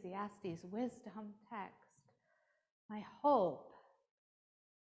Ecclesiastes wisdom text. My hope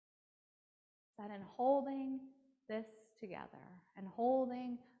is that in holding this together and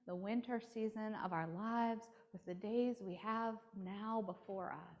holding the winter season of our lives with the days we have now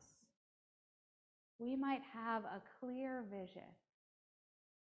before us, we might have a clear vision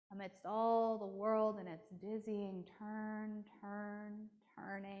amidst all the world and its dizzying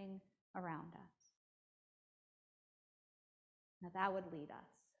turning around us. Now that would lead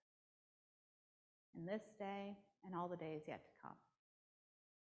us in this day and all the days yet to come.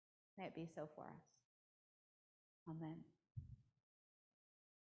 May it be so for us. Amen.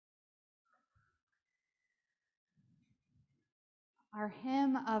 Our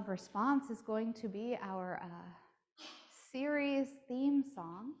hymn of response is going to be our series theme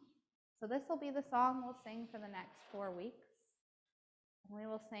song. So this will be the song we'll sing for the next 4 weeks. And we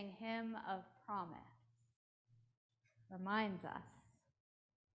will sing Hymn of Promise. Reminds us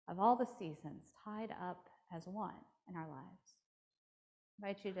of all the seasons tied up as one in our lives. I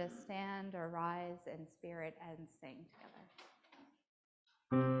invite you to stand or rise in spirit and sing together.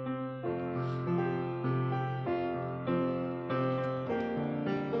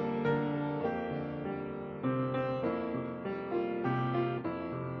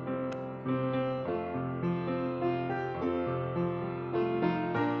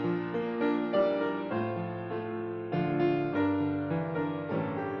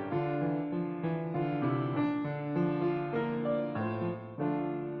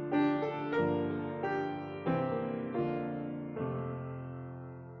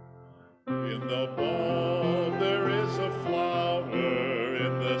 In the bulb there is a flower,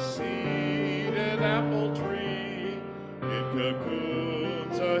 in the seed an apple tree, in cocoon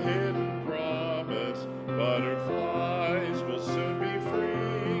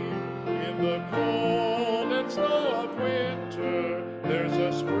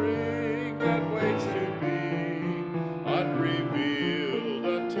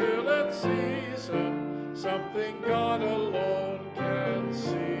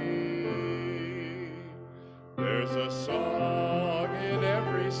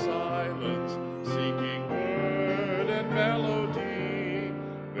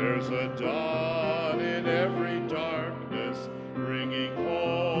There's a dawn in every darkness, bringing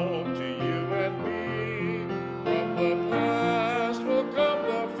home to you and me. From the past will come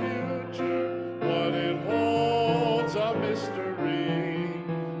the future, what it holds a mystery,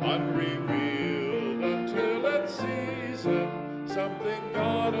 unrevealed until its season, something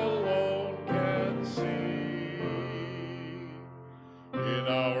God alone can see. In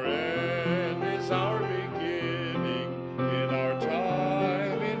our end is our beginning, in our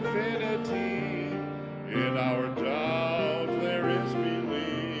time infinity, in our doubt there is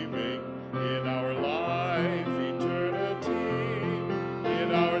believing, in our life eternity,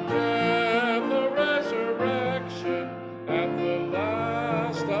 in our death a resurrection, at the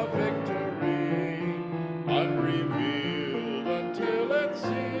last a victory, unrevealed until its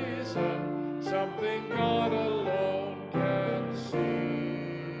season, something God alone can see.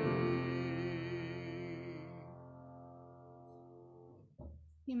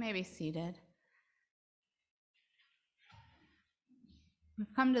 You may be seated.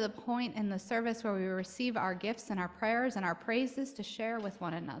 We've come to the point in the service where we receive our gifts and our prayers and our praises to share with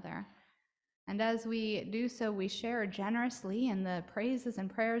one another. And as we do so, we share generously in the praises and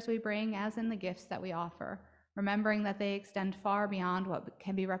prayers we bring, as in the gifts that we offer, remembering that they extend far beyond what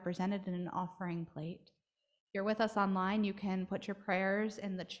can be represented in an offering plate. If you're with us online, you can put your prayers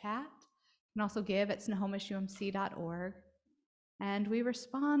in the chat. You can also give at snohomishumc.org. And we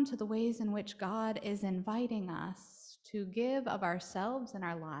respond to the ways in which God is inviting us to give of ourselves and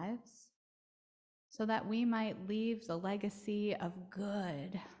our lives so that we might leave the legacy of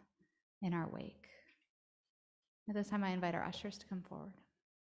good in our wake. At this time, I invite our ushers to come forward.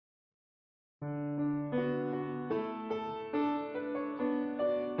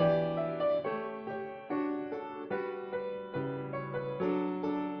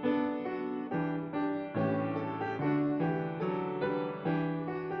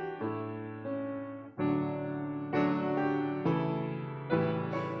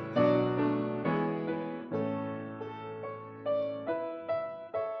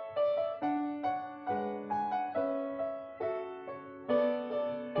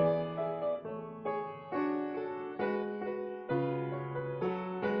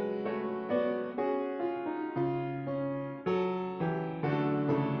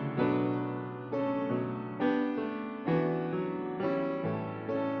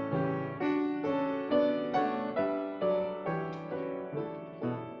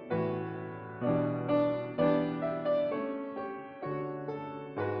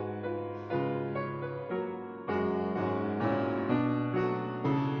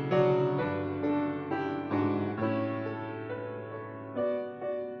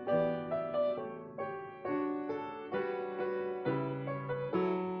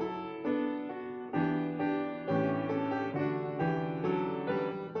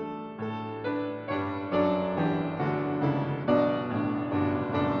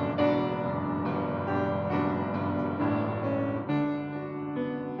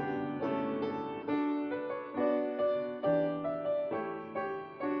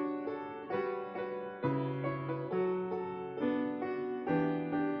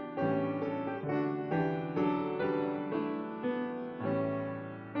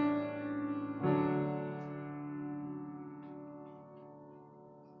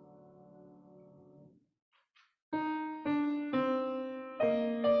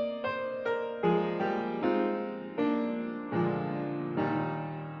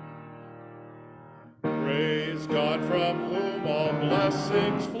 Praise God from whom all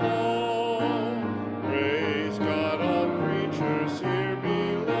blessings flow. Praise God, all creatures here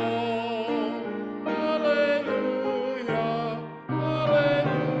below. Hallelujah,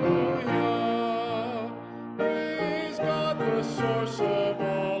 hallelujah. Praise God, the source of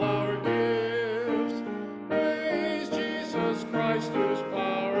all our gifts. Praise Jesus Christ, whose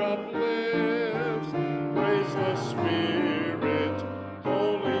power uplifts. Praise the Spirit,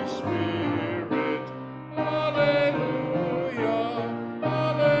 Holy Spirit. Hallelujah,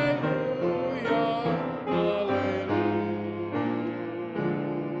 hallelujah, hallelujah.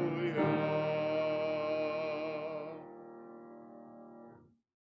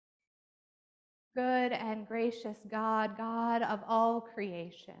 Good and gracious God, God of all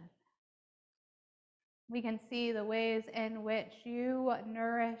creation, we can see the ways in which you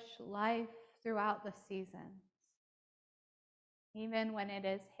nourish life throughout the seasons, even when it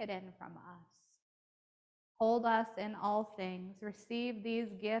is hidden from us. Hold us in all things. Receive these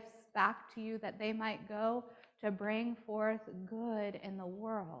gifts back to you that they might go to bring forth good in the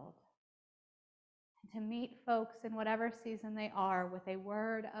world, and to meet folks in whatever season they are with a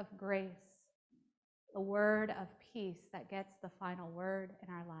word of grace the word of peace that gets the final word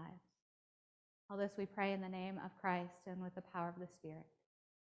in our lives. All this we pray in the name of Christ and with the power of the Spirit.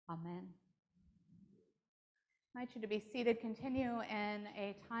 Amen. I invite you to be seated, continue in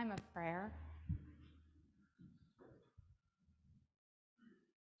a time of prayer.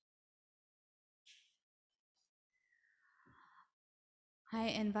 I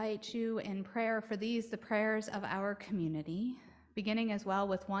invite you in prayer for these, the prayers of our community, beginning as well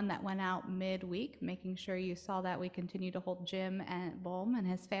with one that went out midweek, making sure you saw that we continue to hold Jim and Bohm and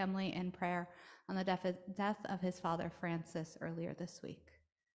his family in prayer on the death of his father, Francis, earlier this week.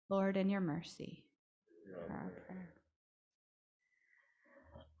 Lord, in your mercy, hear our prayer.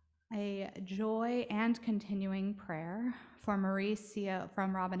 A joy and continuing prayer for Mauricio,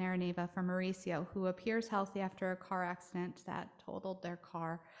 from Robin Araneva, for Mauricio, who appears healthy after a car accident that totaled their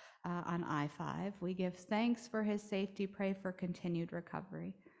car on I-5. We give thanks for his safety, pray for continued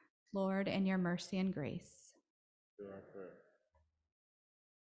recovery. Lord, in your mercy and grace. Hear our prayer.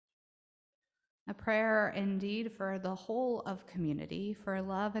 A prayer indeed for the whole of community, for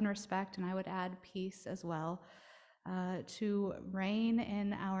love and respect, and I would add peace as well, to reign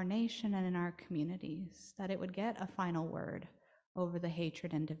in our nation and in our communities, that it would get a final word over the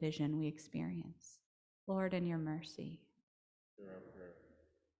hatred and division we experience. Lord, in your mercy. Hear our prayer.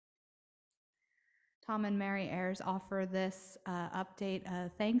 Tom and Mary Ayers offer this update.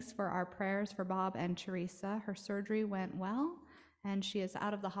 Thanks for our prayers for Bob and Teresa. Her surgery went well, and she is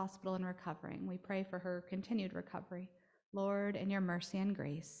out of the hospital and recovering. We pray for her continued recovery. Lord, in your mercy and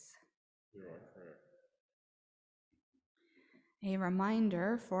grace. Hear our prayer. A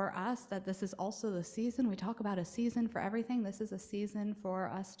reminder for us that this is also the season. We talk about a season for everything. This is a season for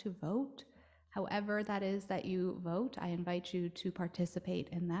us to vote. However that is that you vote, I invite you to participate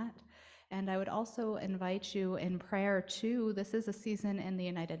in that. And I would also invite you in prayer too. This is a season in the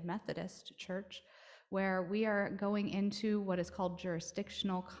United Methodist Church where we are going into what is called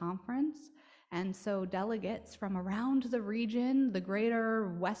jurisdictional conference. And so delegates from around the region, the greater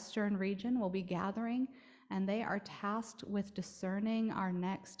Western region, will be gathering, and they are tasked with discerning our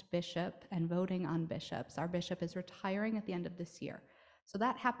next bishop and voting on bishops. Our bishop is retiring at the end of this year. So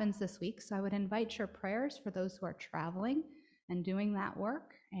that happens this week. So I would invite your prayers for those who are traveling and doing that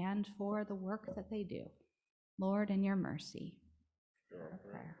work and for the work that they do. Lord, in your mercy. Hear our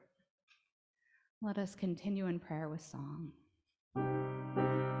prayer. Let us continue in prayer with song.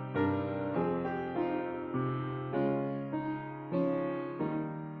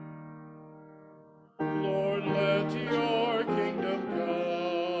 Lord, let your kingdom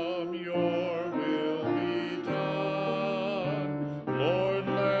come, your will be done. Lord,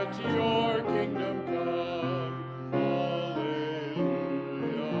 let your kingdom come. Hallelujah.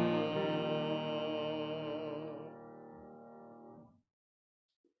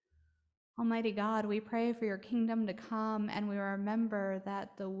 Almighty God, we pray for your kingdom to come, and we remember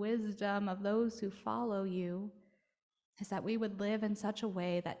that the wisdom of those who follow you is that we would live in such a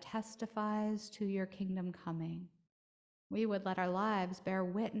way that testifies to your kingdom coming. We would let our lives bear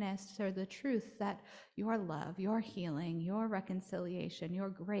witness to the truth that your love, your healing, your reconciliation, your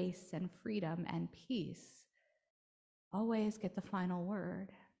grace and freedom and peace always get the final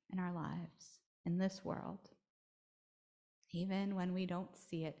word in our lives, in this world, even when we don't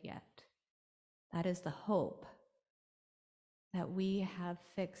see it yet. That is the hope that we have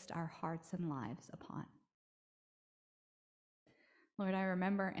fixed our hearts and lives upon. Lord, I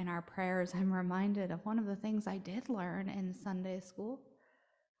remember in our prayers, I'm reminded of one of the things I did learn in Sunday school,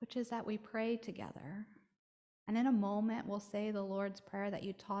 which is that we pray together. And in a moment, we'll say the Lord's Prayer that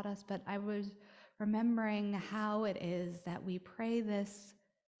you taught us, but I was remembering how it is that we pray this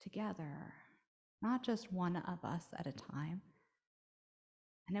together, not just one of us at a time.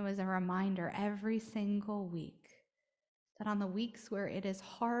 And it was a reminder every single week that on the weeks where it is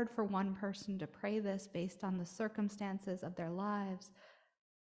hard for one person to pray this based on the circumstances of their lives,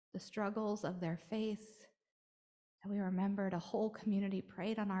 the struggles of their faith, that we remembered a whole community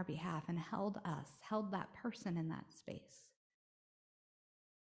prayed on our behalf and held that person in that space.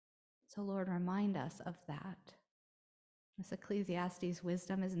 So Lord, remind us of that. This Ecclesiastes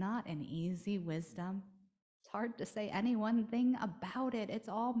wisdom is not an easy wisdom. It's hard to say any one thing about it. It's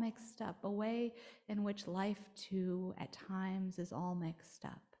all mixed up, a way in which life too at times is all mixed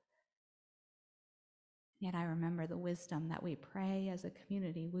up. Yet I remember the wisdom that we pray as a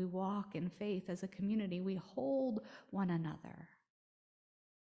community, we walk in faith as a community, we hold one another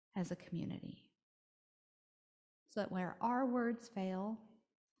as a community. So that where our words fail,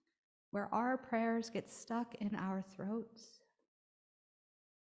 where our prayers get stuck in our throats,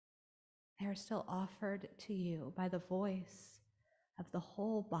 they are still offered to you by the voice of the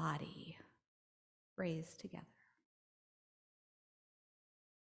whole body, raised together.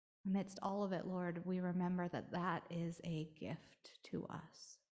 Amidst all of it, Lord, we remember that that is a gift to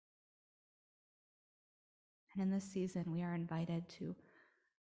us. And in this season, we are invited to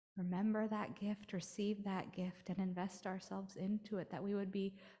remember that gift, receive that gift, and invest ourselves into it, that we would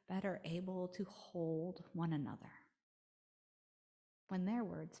be better able to hold one another when their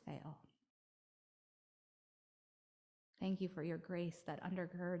words fail. Thank you for your grace that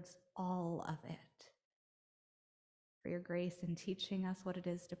undergirds all of it, for your grace in teaching us what it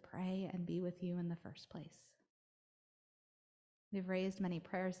is to pray and be with you in the first place. We've raised many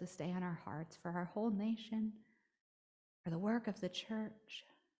prayers this day in our hearts for our whole nation, for the work of the church,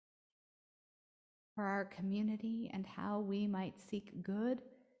 for our community, and how we might seek good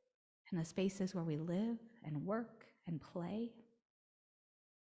in the spaces where we live and work and play,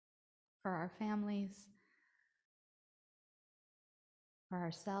 for our families, for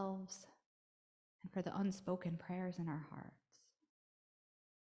ourselves, and for the unspoken prayers in our hearts.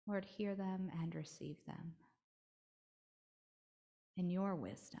 Lord, hear them and receive them. In your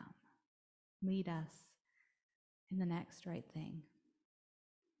wisdom, lead us in the next right thing.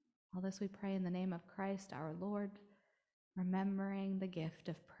 All this we pray in the name of Christ our Lord, remembering the gift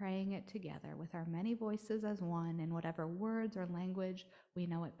of praying it together with our many voices as one in whatever words or language we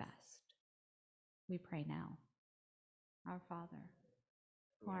know it best. We pray now. Our Father,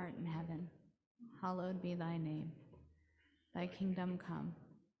 who art in heaven, hallowed be thy name. Thy kingdom come,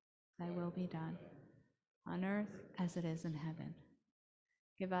 thy will be done, on earth as it is in heaven.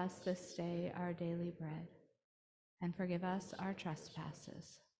 Give us this day our daily bread, and forgive us our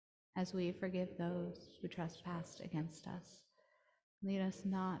trespasses, as we forgive those who trespass against us. Lead us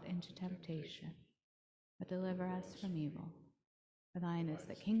not into temptation, but deliver us from evil. For thine is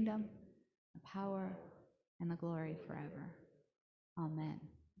the kingdom, the power, and the glory forever. Amen.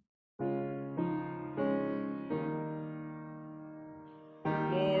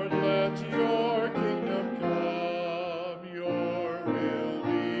 Lord, let your kingdom come, your will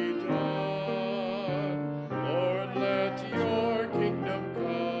be done. Lord, let your kingdom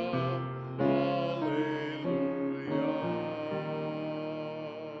come. Hallelujah.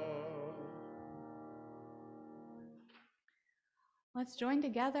 Let's join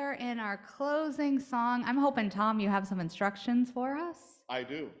together in our closing song. I'm hoping, Tom, you have some instructions for us. I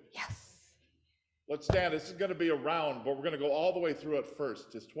do. Yes. Let's stand. This is going to be a round, but we're going to go all the way through it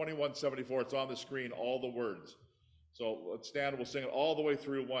first. It's 2174. It's on the screen, all the words. So let's stand. We'll sing it all the way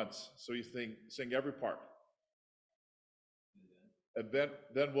through once. So you sing every part. And then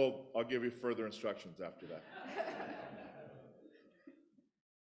I'll give you further instructions after that.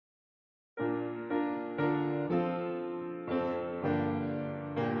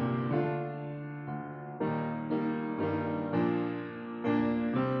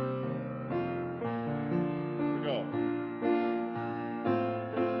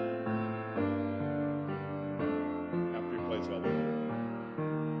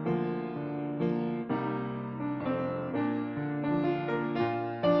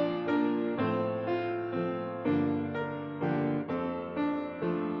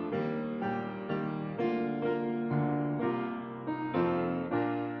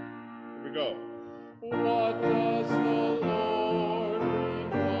 What does the Lord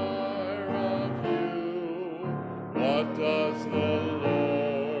require of you? What does the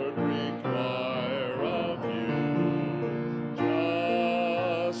Lord require of you?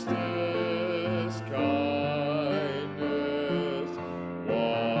 Justice, kindness,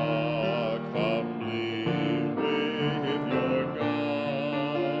 walk humbly with your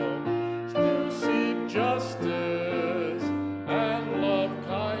God. To seek justice and love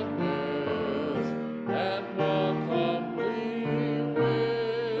kindness, and walk humbly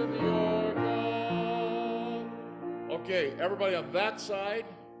with your God. Okay, everybody on that side,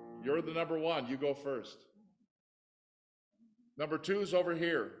 you're the number one. You go first. Number two's over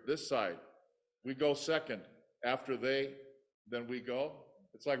here, this side. We go second. After they, then we go.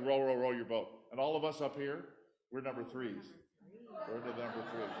 It's like row, row, row your boat. And all of us up here, we're number threes. We're the number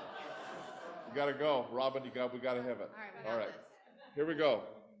threes. You got to go. Robin, we got to have it. All right. Here we go.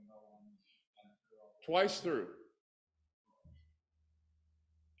 Twice through.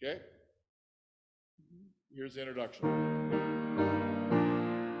 Okay? Here's the introduction.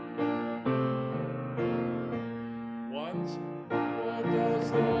 Once, what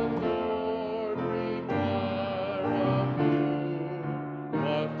does the Lord require of you?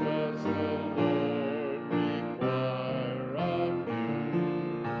 What does the Lord require of you?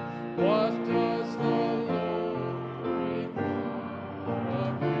 What does the Lord require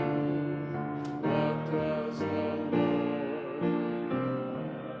of you? What does the Lord require?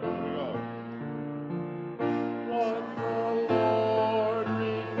 Here we go.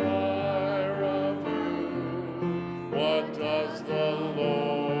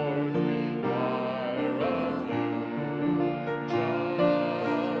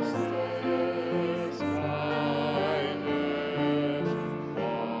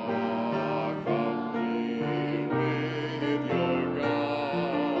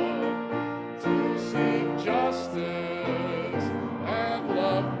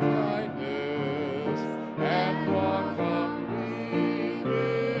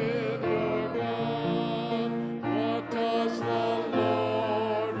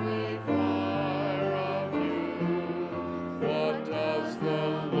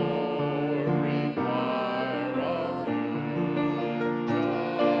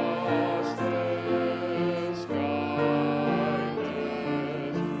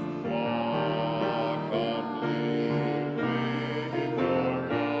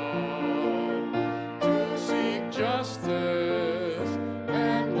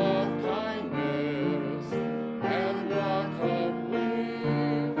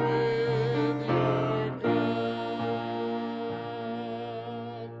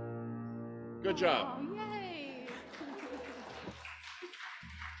 Good job. Oh, yay.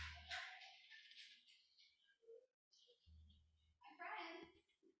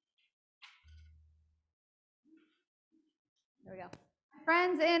 There we go.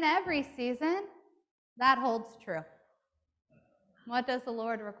 Friends, in every season, that holds true. What does the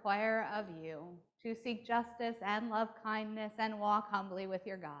Lord require of you? To seek justice and love kindness and walk humbly with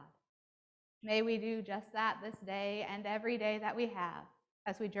your God. May we do just that this day and every day that we have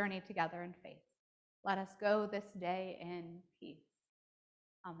as we journey together in faith. Let us go this day in peace.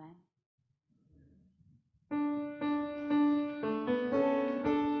 Amen.